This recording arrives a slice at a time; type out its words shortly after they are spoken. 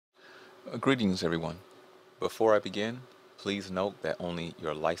Greetings, everyone. Before I begin, please note that only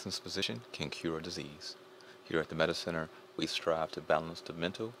your licensed physician can cure a disease. Here at the Meta Center, we strive to balance the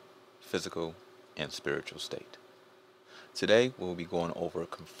mental, physical, and spiritual state. Today, we'll be going over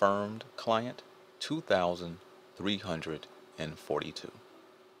confirmed client 2342.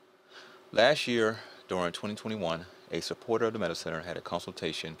 Last year, during 2021, a supporter of the Meta Center had a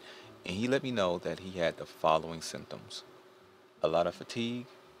consultation, and he let me know that he had the following symptoms: a lot of fatigue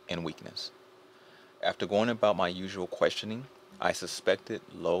and weakness. After going about my usual questioning, I suspected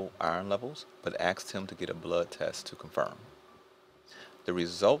low iron levels, but asked him to get a blood test to confirm. The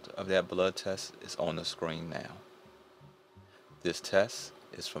result of that blood test is on the screen now. This test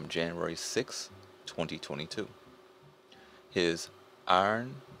is from January 6, 2022. His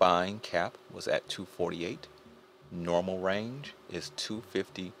iron buying cap was at 248. Normal range is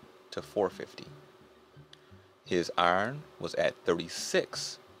 250 to 450. His iron was at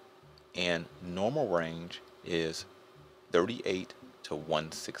 36, and normal range is 38 to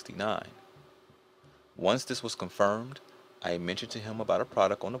 169. Once this was confirmed, I mentioned to him about a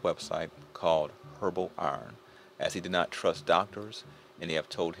product on the website called Herbal Iron, as he did not trust doctors and they have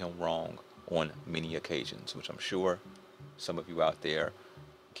told him wrong on many occasions, which I'm sure some of you out there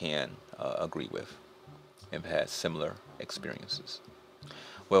can agree with and have had similar experiences.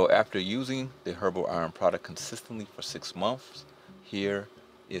 Well, after using the Herbal Iron product consistently for 6 months, here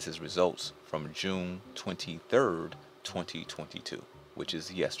is his results from June 23rd, 2022, which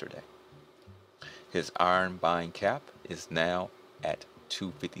is yesterday. His iron buying cap is now at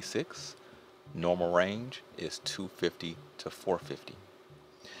 256. Normal range is 250 to 450.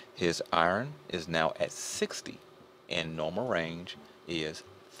 His iron is now at 60, and normal range is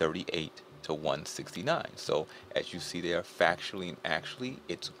 38 to 169. So as you see there, factually and actually,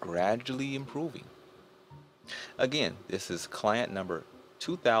 it's gradually improving. Again, this is client number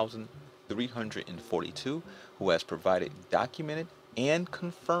 2342, who has provided documented and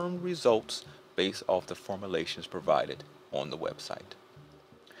confirmed results based off the formulations provided on the website.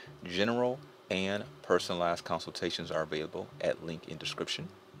 General and personalized consultations are available at link in description.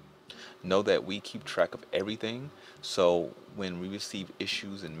 Know that we keep track of everything, so when we receive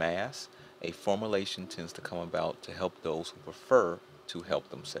issues in mass, a formulation tends to come about to help those who prefer to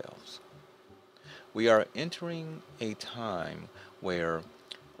help themselves. We are entering a time where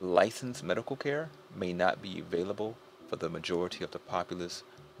licensed medical care may not be available for the majority of the populace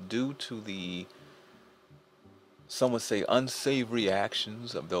due to the, some would say, unsavory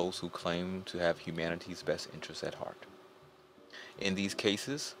actions of those who claim to have humanity's best interests at heart. In these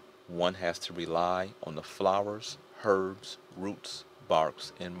cases, one has to rely on the flowers, herbs, roots,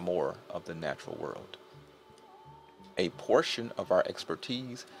 barks, and more of the natural world. A portion of our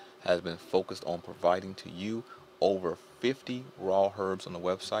expertise has been focused on providing to you over 50 raw herbs on the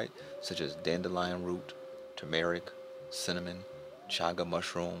website, such as dandelion root, turmeric, cinnamon, chaga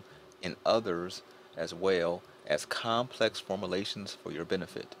mushroom, and others, as well as complex formulations for your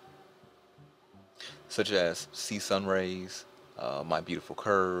benefit, such as sea sun rays, my beautiful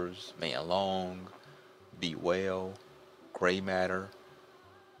curves, man long, be well, gray matter,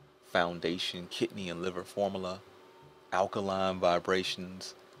 foundation, kidney and liver formula, alkaline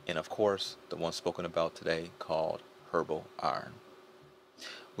vibrations, and of course the one spoken about today called Herbal Iron.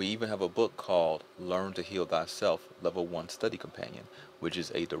 We even have a book called Learn to Heal Thyself Level 1 Study Companion, which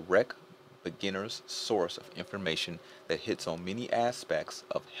is a direct beginner's source of information that hits on many aspects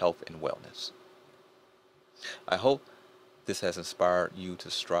of health and wellness. I hope this has inspired you to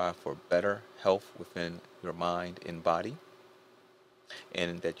strive for better health within your mind and body,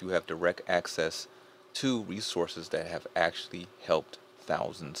 and that you have direct access to resources that have actually helped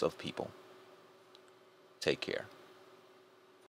thousands of people. Take care.